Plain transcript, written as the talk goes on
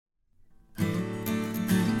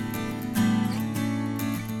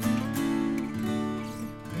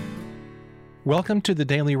Welcome to the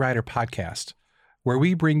Daily Writer Podcast, where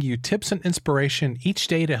we bring you tips and inspiration each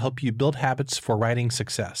day to help you build habits for writing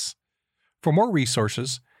success. For more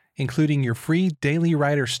resources, including your free Daily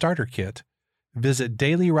Writer Starter Kit, visit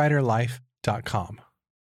dailywriterlife.com.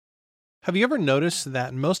 Have you ever noticed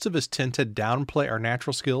that most of us tend to downplay our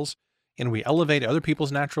natural skills and we elevate other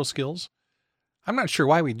people's natural skills? I'm not sure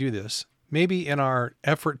why we do this. Maybe in our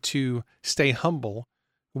effort to stay humble,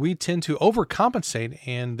 we tend to overcompensate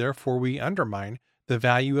and therefore we undermine the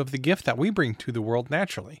value of the gift that we bring to the world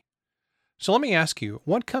naturally. So let me ask you,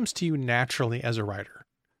 what comes to you naturally as a writer?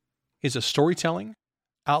 Is it storytelling,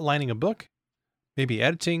 outlining a book, maybe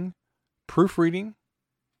editing, proofreading,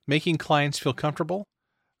 making clients feel comfortable,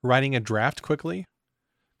 writing a draft quickly,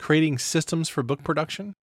 creating systems for book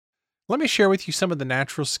production? Let me share with you some of the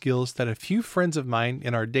natural skills that a few friends of mine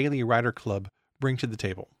in our Daily Writer Club bring to the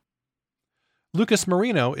table. Lucas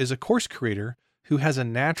Marino is a course creator who has a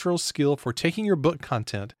natural skill for taking your book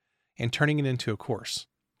content and turning it into a course.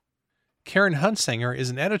 Karen Hunsanger is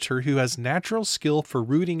an editor who has natural skill for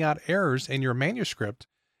rooting out errors in your manuscript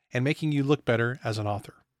and making you look better as an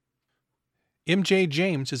author. MJ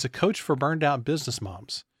James is a coach for burned out business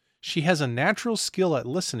moms. She has a natural skill at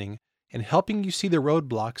listening and helping you see the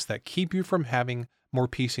roadblocks that keep you from having more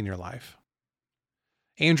peace in your life.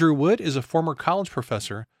 Andrew Wood is a former college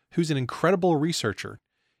professor who's an incredible researcher.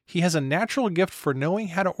 He has a natural gift for knowing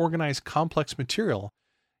how to organize complex material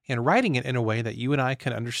and writing it in a way that you and I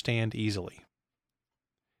can understand easily.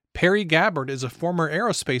 Perry Gabbard is a former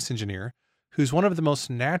aerospace engineer who's one of the most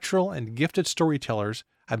natural and gifted storytellers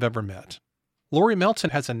I've ever met. Lori Melton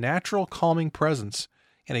has a natural calming presence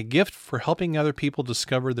and a gift for helping other people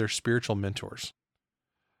discover their spiritual mentors.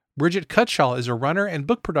 Bridget Cutshaw is a runner and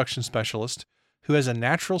book production specialist who has a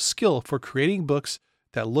natural skill for creating books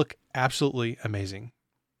that look absolutely amazing.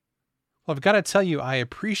 Well, I've got to tell you, I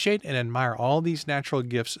appreciate and admire all these natural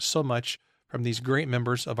gifts so much from these great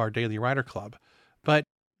members of our Daily Writer Club. But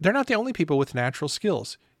they're not the only people with natural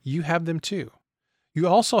skills. You have them too. You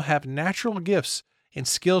also have natural gifts and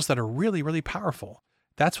skills that are really, really powerful.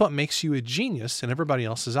 That's what makes you a genius in everybody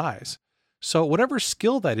else's eyes. So whatever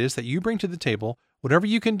skill that is that you bring to the table, whatever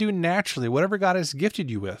you can do naturally, whatever God has gifted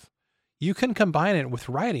you with, you can combine it with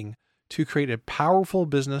writing to create a powerful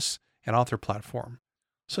business and author platform.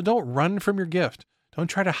 So don't run from your gift. Don't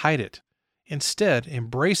try to hide it. Instead,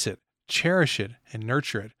 embrace it, cherish it, and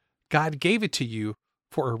nurture it. God gave it to you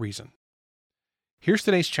for a reason. Here's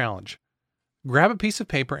today's challenge. Grab a piece of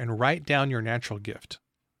paper and write down your natural gift.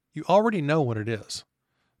 You already know what it is,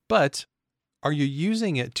 but are you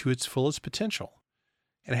using it to its fullest potential?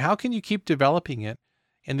 And how can you keep developing it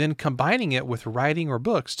and then combining it with writing or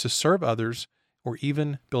books to serve others or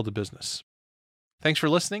even build a business? Thanks for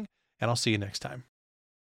listening, and I'll see you next time.